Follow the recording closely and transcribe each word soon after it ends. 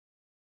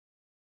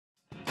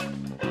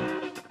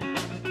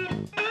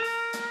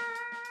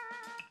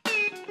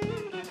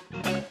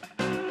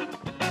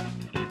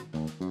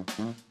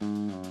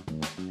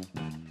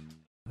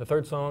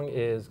third song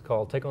is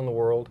called Take on the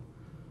World.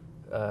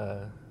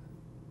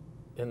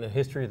 In the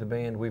history of the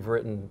band, we've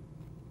written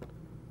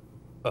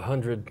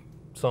 100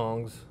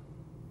 songs,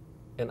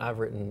 and I've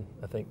written,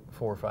 I think,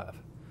 4 or 5.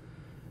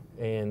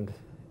 And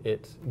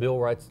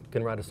Bill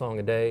can write a song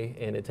a day,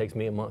 and it takes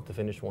me a month to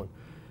finish one.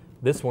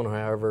 This one,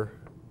 however,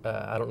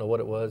 I don't know what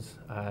it was.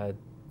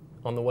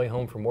 On the way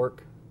home from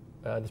work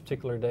this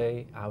particular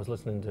day, I was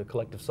listening to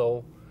Collective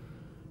Soul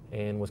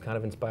and was kind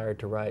of inspired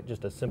to write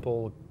just a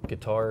simple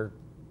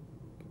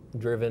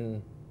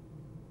guitar-driven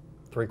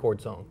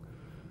 3-chord song.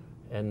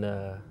 And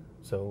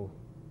so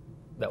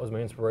that was my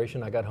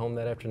inspiration. I got home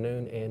that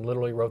afternoon and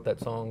literally wrote that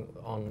song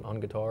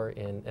on guitar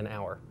in an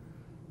hour,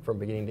 from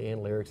beginning to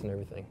end, lyrics and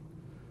everything.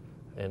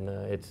 And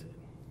it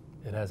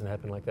hasn't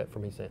happened like that for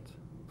me since.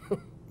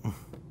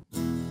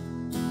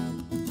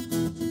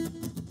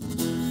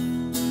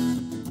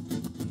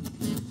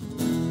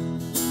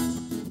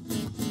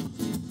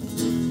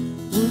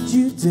 Would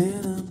you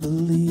dare to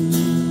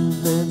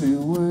believe every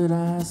word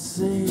I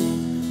say?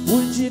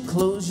 Would you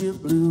close your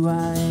blue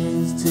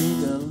eyes,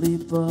 take a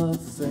leap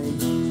of faith?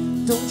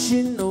 Don't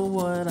you know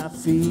what I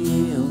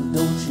feel?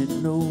 Don't you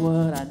know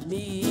what I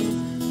need?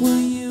 Will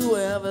you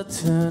ever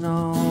turn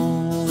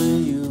on? Will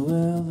you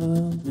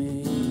ever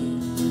be?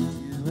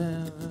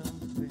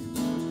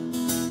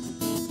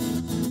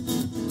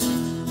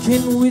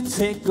 Can we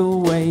take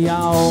away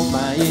all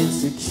my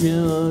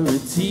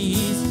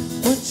insecurities?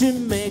 Would you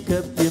make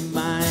up your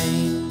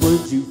mind?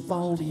 Would you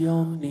fall to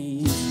your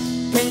knees?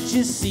 Can't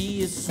you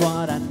see it's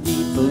what I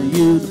need for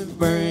you to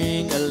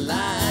bring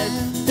alive?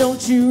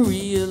 Don't you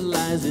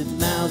realize that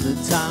now's the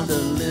time to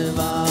live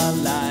our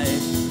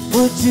life?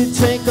 Would you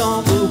take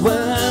on the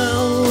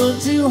world?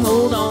 Would you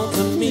hold on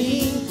to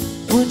me?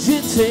 Would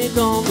you take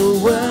on the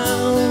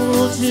world?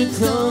 Would you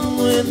come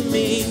with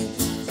me?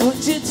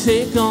 Would you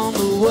take on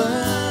the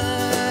world?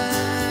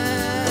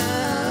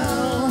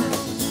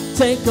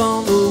 Take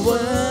on the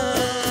world.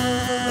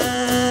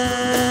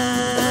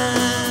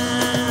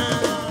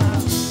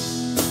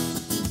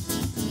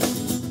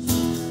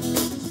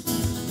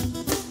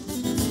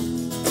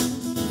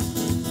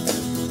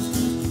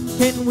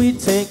 Can we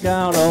take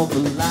out all the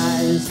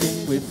lies?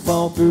 Can we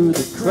fall through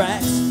the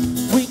cracks?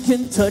 We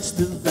can touch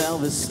the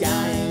velvet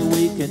sky,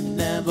 we can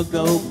never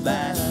go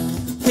back.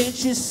 Can't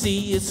you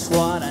see it's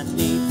what I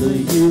need for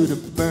you to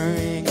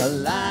bring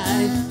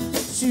alive?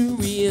 Don't you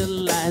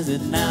realize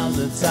that now's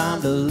the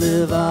time to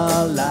live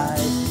our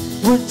life?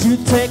 Would you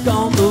take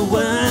on the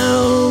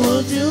world?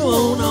 Would you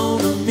hold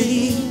on to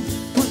me?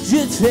 Would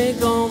you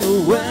take on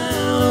the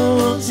world?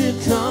 Won't you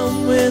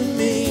come with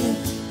me?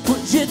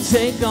 Would you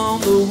take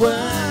on the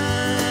world?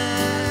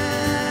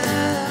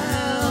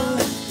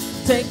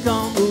 Take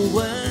on the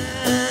world.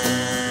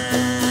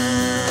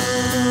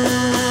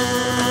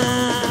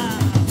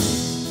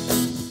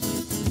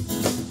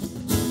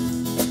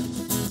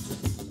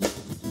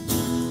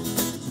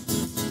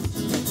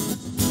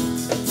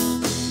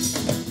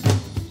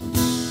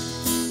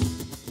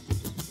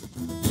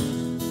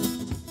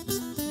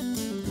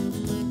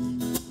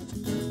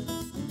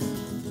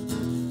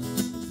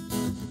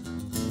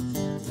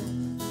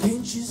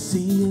 Can't you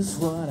see it's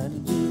what I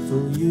need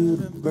for you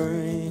to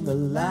bring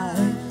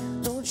alive?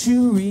 Don't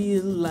you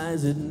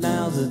realize that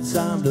now's the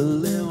time to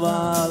live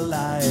our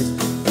lives?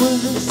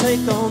 Would you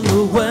take on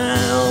the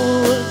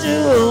world? Would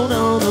you hold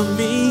on to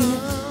me?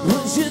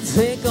 Would you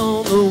take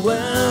on the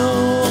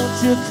world?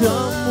 Won't you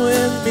come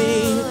with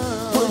me?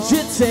 Would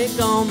you take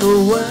on the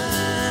world?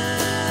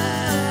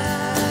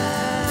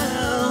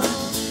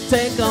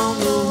 Take on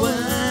the world.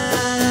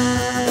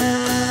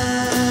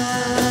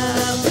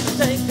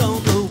 Take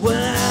on the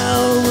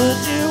world.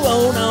 Would you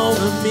hold on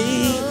to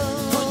me?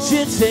 Would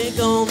you take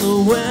on the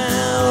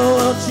world?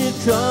 Won't you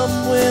come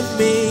with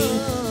me?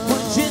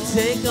 Would you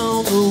take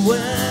on the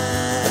world?